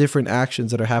lots of different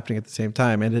actions that are happening at the same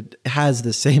time, and it has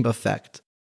the same effect.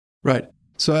 Right.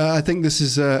 So I think this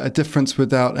is a difference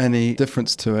without any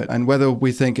difference to it. And whether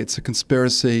we think it's a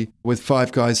conspiracy with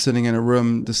five guys sitting in a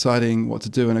room deciding what to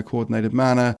do in a coordinated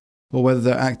manner, or whether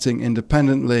they're acting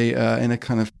independently in a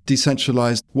kind of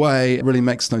decentralized way, it really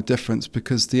makes no difference,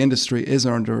 because the industry is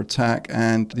under attack.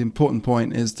 And the important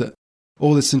point is that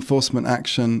all this enforcement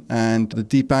action and the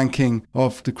debanking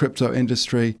of the crypto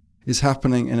industry is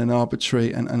happening in an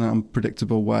arbitrary and an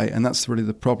unpredictable way. And that's really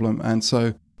the problem. And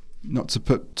so, not to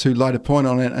put too light a point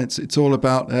on it, it's all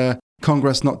about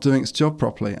Congress not doing its job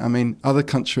properly. I mean,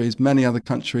 many other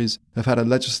countries have had a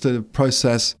legislative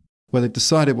process where they've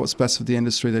decided what's best for the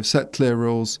industry. They've set clear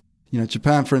rules.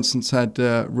 Japan, for instance, had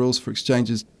rules for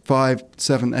exchanges 5,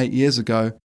 7, 8 years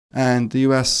ago, and the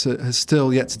US has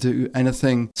still yet to do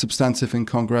anything substantive in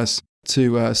Congress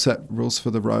to set rules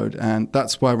for the road. And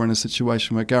that's why we're in a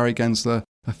situation where Gary Gensler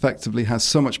effectively has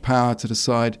so much power to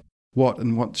decide what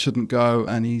and what shouldn't go,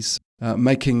 and he's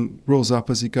making rules up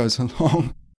as he goes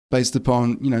along based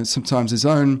upon, sometimes his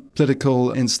own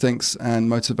political instincts and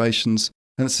motivations.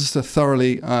 And it's just a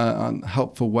thoroughly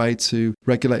unhelpful way to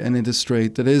regulate an industry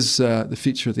that is the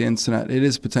future of the internet. It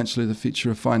is potentially the future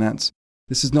of finance.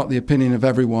 This is not the opinion of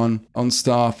everyone on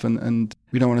staff, and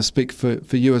we don't want to speak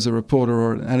for you as a reporter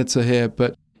or an editor here,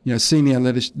 but senior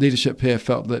leadership here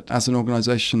felt that as an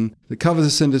organization that covers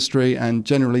this industry and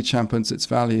generally champions its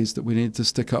values, that we need to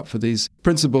stick up for these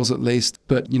principles at least.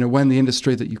 But, when the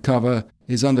industry that you cover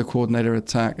is under coordinated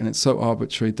attack and it's so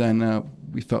arbitrary, then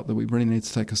we felt that we really need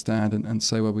to take a stand and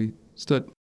say where we stood.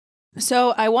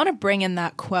 So I want to bring in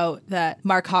that quote that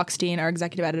Mark Hochstein, our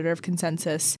executive editor of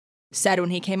Consensus, said when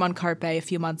he came on CARPE a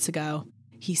few months ago.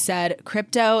 He said,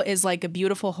 "Crypto is like a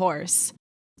beautiful horse,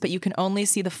 but you can only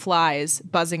see the flies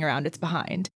buzzing around its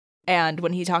behind." And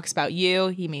when he talks about you,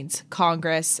 he means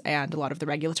Congress and a lot of the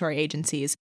regulatory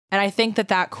agencies. And I think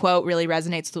that quote really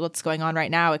resonates with what's going on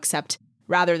right now, except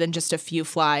rather than just a few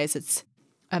flies, it's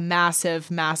a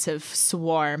massive, massive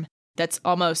swarm that's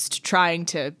almost trying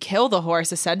to kill the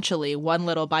horse, essentially, one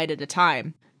little bite at a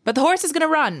time. But the horse is going to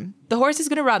run. The horse is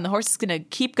going to run. The horse is going to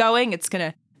keep going. It's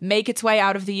going to make its way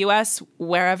out of the U.S.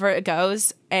 wherever it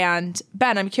goes. And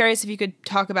Ben, I'm curious if you could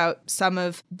talk about some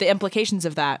of the implications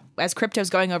of that. As crypto's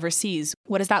going overseas,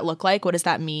 what does that look like? What does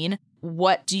that mean?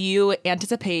 What do you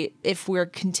anticipate if we're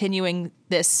continuing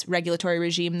this regulatory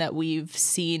regime that we've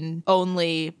seen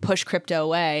only push crypto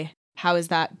away? How is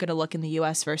that going to look in the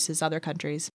U.S. versus other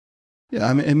countries? Yeah,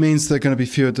 I mean, it means there are going to be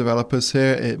fewer developers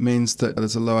here. It means that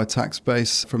there's a lower tax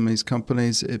base from these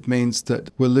companies. It means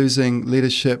that we're losing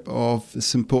leadership of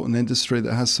this important industry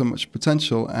that has so much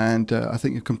potential. And I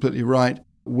think you're completely right.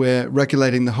 We're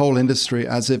regulating the whole industry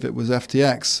as if it was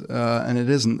FTX, and it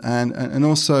isn't. And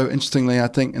also, interestingly, I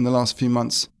think in the last few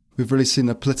months, we've really seen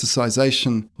a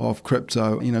politicization of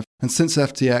crypto. And since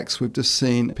FTX, we've just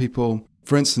seen people,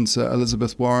 for instance,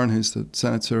 Elizabeth Warren, who's the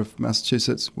senator of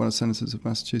Massachusetts, one of the senators of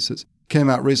Massachusetts, came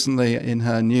out recently in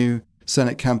her new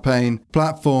Senate campaign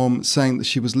platform saying that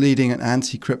she was leading an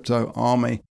anti-crypto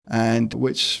army, and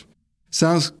which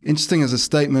sounds interesting as a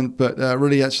statement, but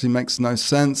really actually makes no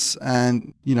sense.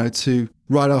 And, to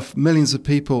write off millions of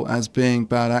people as being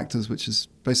bad actors, which is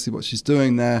basically what she's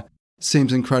doing there,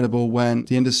 seems incredible when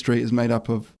the industry is made up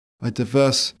of a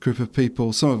diverse group of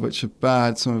people, some of which are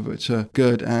bad, some of which are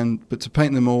good, but to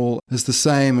paint them all as the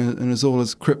same and as all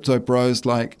as crypto bros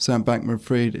like Sam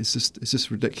Bankman-Fried is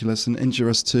just ridiculous and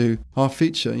injurious to our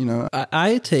future.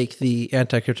 I take the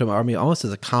anti-crypto army almost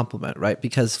as a compliment, right?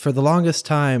 Because for the longest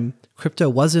time, crypto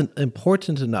wasn't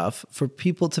important enough for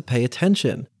people to pay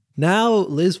attention. Now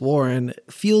Liz Warren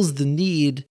feels the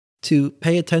need to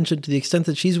pay attention to the extent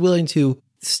that she's willing to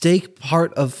stake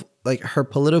part of her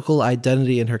political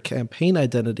identity and her campaign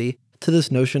identity to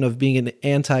this notion of being an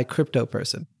anti-crypto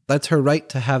person. That's her right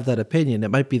to have that opinion.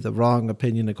 It might be the wrong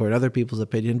opinion according to other people's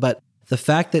opinion, but the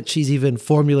fact that she's even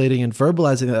formulating and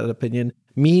verbalizing that opinion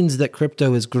means that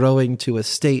crypto is growing to a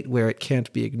state where it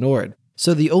can't be ignored.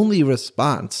 So the only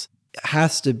response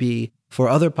has to be for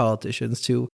other politicians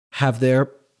to have their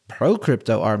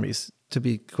pro-crypto armies, to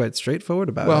be quite straightforward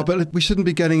about it. Well, but we shouldn't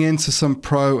be getting into some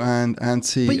pro and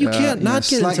anti but you can't not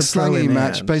get into slangy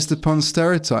match based upon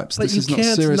stereotypes. But this is not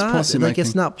serious policy making.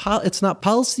 It's not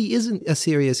policy isn't a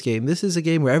serious game. This is a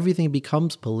game where everything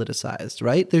becomes politicized,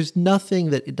 right? There's nothing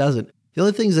that it doesn't. The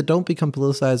only things that don't become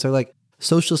politicized are like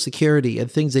Social Security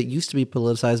and things that used to be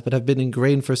politicized but have been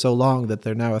ingrained for so long that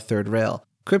they're now a third rail.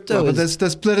 Crypto but there's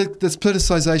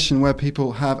politicization where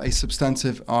people have a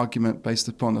substantive argument based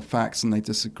upon the facts and they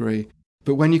disagree.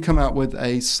 But when you come out with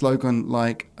a slogan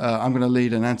like, I'm going to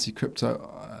lead an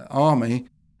anti-crypto army,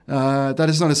 that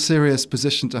is not a serious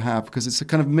position to have because it's a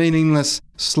kind of meaningless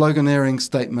sloganeering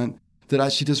statement that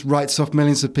actually just writes off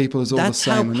millions of people as all the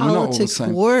same. That's how politics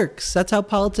works. That's how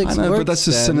politics works. But that's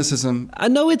just cynicism.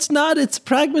 No, it's not. It's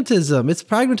pragmatism. It's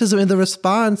pragmatism. And the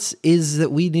response is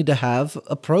that we need to have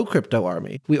a pro-crypto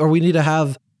army. We need to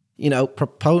have,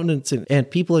 proponents and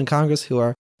people in Congress who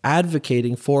are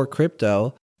advocating for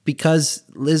crypto. Because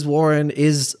Liz Warren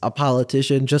is a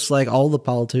politician, just like all the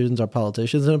politicians are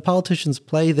politicians, and politicians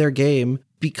play their game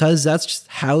because that's just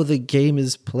how the game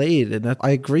is played. And I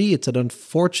agree, it's an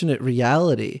unfortunate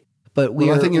reality. But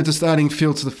I think you're just adding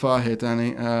fuel to the fire here,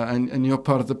 Danny, and you're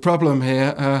part of the problem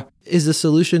here. Is the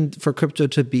solution for crypto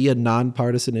to be a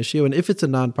nonpartisan issue? And if it's a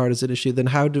nonpartisan issue, then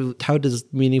how does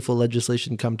meaningful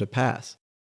legislation come to pass?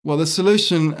 Well, the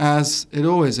solution, as it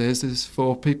always is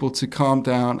for people to calm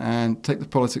down and take the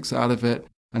politics out of it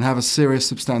and have a serious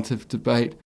substantive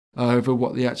debate over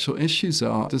what the actual issues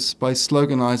are. Just by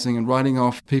sloganizing and writing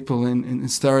off people in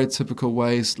stereotypical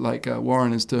ways like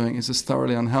Warren is doing is just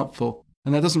thoroughly unhelpful.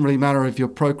 And that doesn't really matter if you're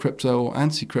pro-crypto or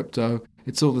anti-crypto.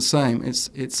 It's all the same.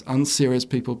 It's unserious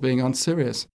people being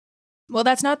unserious. Well,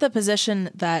 that's not the position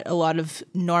that a lot of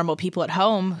normal people at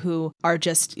home who are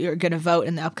going to vote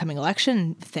in the upcoming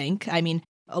election think. I mean,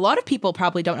 a lot of people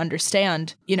probably don't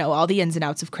understand, all the ins and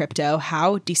outs of crypto,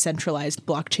 how decentralized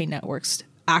blockchain networks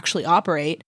actually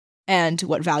operate. and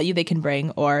what value they can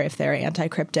bring, or if they're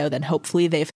anti-crypto, then hopefully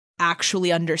they've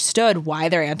actually understood why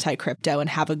they're anti-crypto and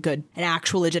have an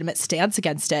actual legitimate stance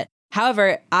against it.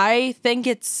 However, I think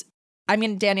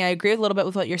Danny, I agree a little bit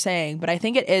with what you're saying, but I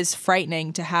think it is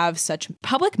frightening to have such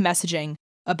public messaging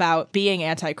about being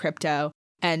anti-crypto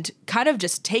and kind of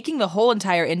just taking the whole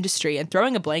entire industry and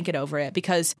throwing a blanket over it,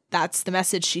 because that's the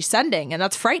message she's sending, and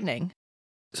that's frightening.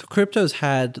 So crypto's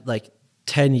had like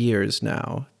 10 years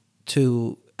now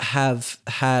to have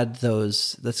had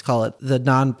those, let's call it the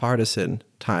nonpartisan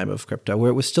time of crypto,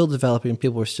 where it was still developing,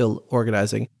 people were still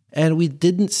organizing. And we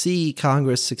didn't see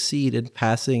Congress succeed in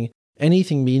passing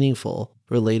anything meaningful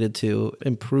related to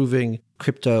improving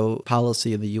crypto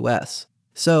policy in the US.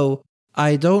 So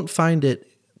I don't find it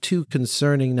too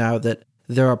concerning now that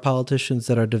there are politicians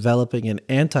that are developing an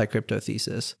anti-crypto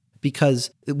thesis, because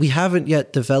we haven't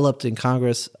yet developed in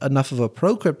Congress enough of a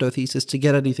pro-crypto thesis to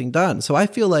get anything done. So I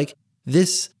feel like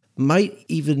this might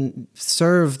even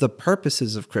serve the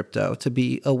purposes of crypto to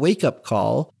be a wake-up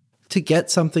call to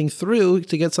get something through,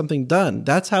 to get something done.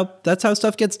 That's how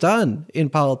stuff gets done in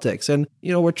politics. And,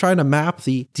 we're trying to map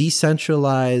the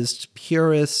decentralized,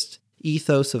 purist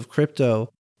ethos of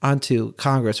crypto onto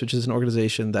Congress, which is an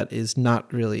organization that is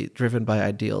not really driven by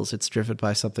ideals. It's driven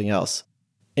by something else.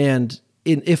 And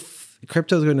if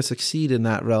crypto is going to succeed in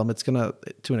that realm, it's going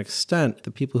to an extent,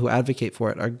 the people who advocate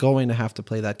for it are going to have to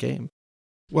play that game.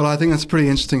 Well, I think that's a pretty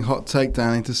interesting hot take,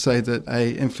 Danny, to say that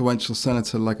a influential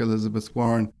senator like Elizabeth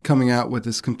Warren coming out with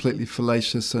this completely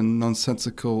fallacious and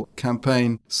nonsensical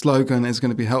campaign slogan is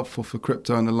going to be helpful for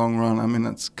crypto in the long run. I mean,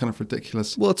 that's kind of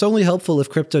ridiculous. Well, it's only helpful if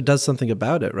crypto does something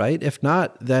about it, right? If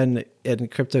not,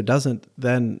 and crypto doesn't,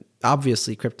 then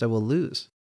obviously crypto will lose.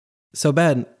 So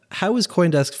Ben, how is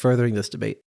CoinDesk furthering this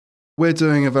debate? We're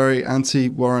doing a very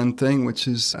anti-Warren thing, which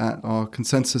is at our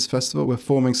Consensus Festival. We're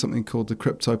forming something called the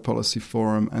Crypto Policy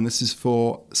Forum, and this is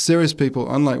for serious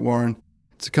people, unlike Warren,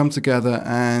 to come together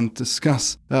and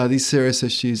discuss these serious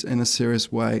issues in a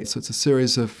serious way. So it's a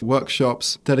series of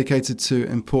workshops dedicated to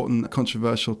important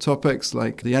controversial topics,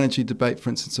 like the energy debate, for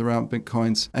instance, around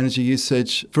Bitcoin's energy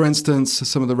usage. For instance,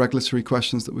 some of the regulatory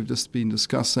questions that we've just been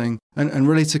discussing, and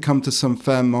really to come to some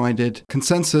fair-minded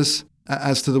consensus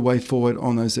as to the way forward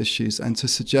on those issues, and to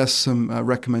suggest some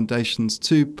recommendations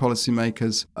to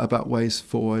policymakers about ways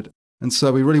forward. And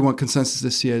so we really want consensus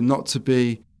this year not to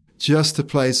be just a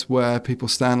place where people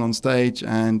stand on stage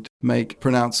and make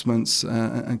pronouncements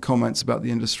and comments about the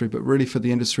industry, but really for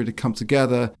the industry to come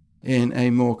together in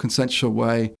a more consensual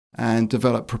way and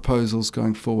develop proposals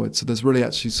going forward. So there's really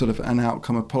actually sort of an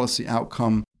outcome, a policy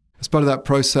outcome. As part of that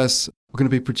process, we're going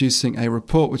to be producing a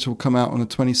report which will come out on the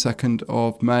 22nd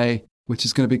of May, which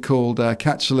is going to be called,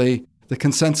 catchily, the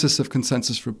Consensus of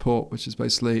Consensus Report, which is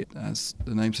basically, as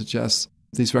the name suggests,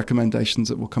 these recommendations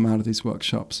that will come out of these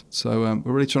workshops. So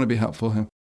we're really trying to be helpful here.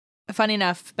 Funny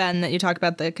enough, Ben, that you talk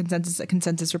about the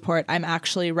Consensus Report, I'm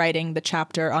actually writing the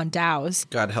chapter on DAOs.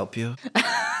 God help you.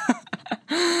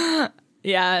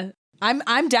 Yeah,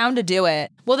 I'm down to do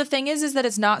it. Well, the thing is that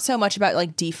it's not so much about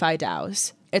like DeFi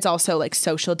DAOs. It's also like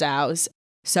social DAOs.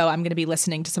 So I'm going to be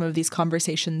listening to some of these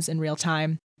conversations in real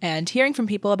time and hearing from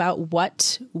people about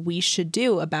what we should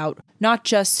do about not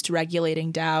just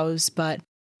regulating DAOs, but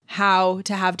how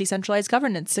to have decentralized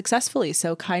governance successfully.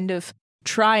 So kind of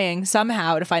trying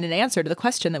somehow to find an answer to the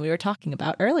question that we were talking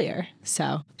about earlier.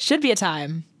 So should be a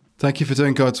time. Thank you for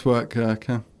doing God's work,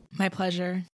 Cam. My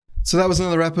pleasure. So that was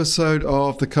another episode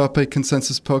of the CARPE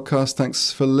Consensus Podcast.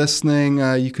 Thanks for listening.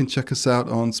 You can check us out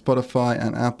on Spotify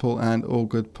and Apple and all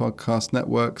good podcast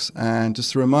networks. And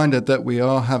just a reminder that we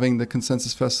are having the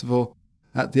Consensus Festival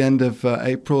at the end of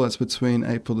April. That's between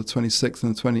April the 26th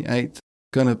and the 28th.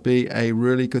 Going to be a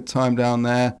really good time down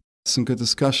there. Some good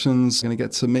discussions. Going to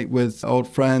get to meet with old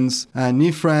friends and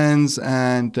new friends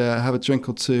and have a drink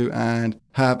or two and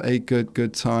have a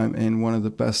good time in one of the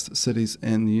best cities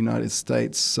in the United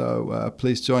States. So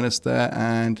please join us there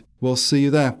and we'll see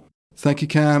you there. Thank you,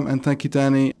 Cam, and thank you,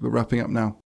 Danny. We're wrapping up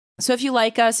now. So if you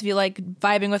like us, if you like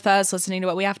vibing with us, listening to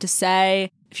what we have to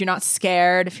say, if you're not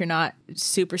scared, if you're not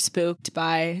super spooked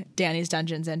by Danny's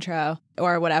Dungeons intro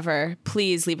or whatever,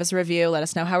 please leave us a review. Let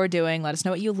us know how we're doing. Let us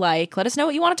know what you like. Let us know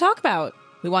what you want to talk about.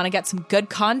 We want to get some good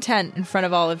content in front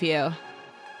of all of you.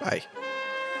 Bye.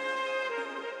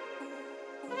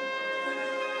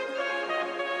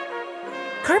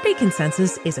 CARPE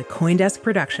Consensus is a CoinDesk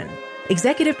production.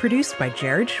 Executive produced by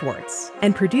Jared Schwartz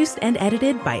and produced and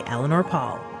edited by Eleanor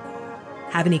Paul.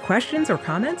 Have any questions or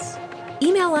comments?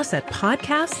 Email us at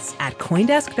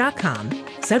podcasts@coindesk.com.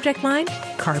 Subject line,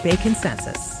 CARPE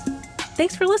Consensus.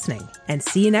 Thanks for listening and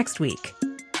see you next week.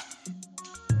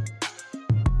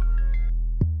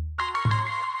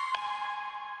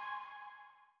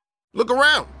 Look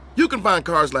around. You can find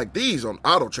cars like these on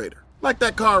AutoTrader, like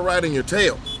that car riding your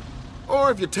tail.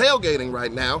 Or if you're tailgating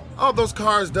right now, all those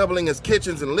cars doubling as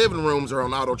kitchens and living rooms are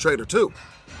on AutoTrader too.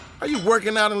 Are you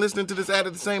working out and listening to this ad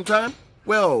at the same time?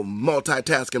 Well,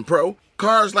 multitasking pro,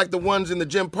 cars like the ones in the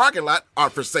gym parking lot are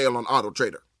for sale on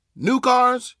AutoTrader. New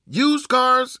cars, used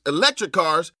cars, electric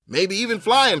cars, maybe even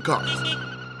flying cars.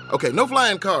 Okay, no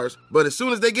flying cars, but as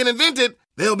soon as they get invented,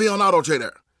 they'll be on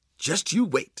AutoTrader. Just you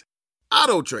wait.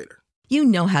 AutoTrader. You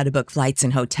know how to book flights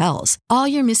and hotels. All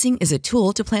you're missing is a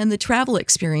tool to plan the travel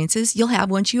experiences you'll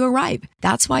have once you arrive.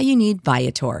 That's why you need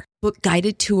Viator. Book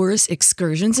guided tours,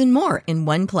 excursions, and more in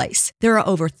one place. There are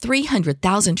over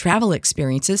 300,000 travel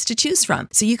experiences to choose from,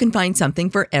 so you can find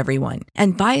something for everyone.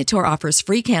 And Viator offers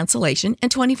free cancellation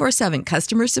and 24/7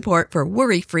 customer support for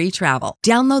worry-free travel.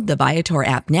 Download the Viator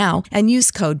app now and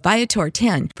use code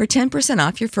Viator10 for 10%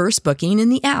 off your first booking in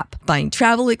the app. Find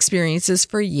travel experiences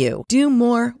for you. Do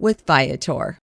more with Viator.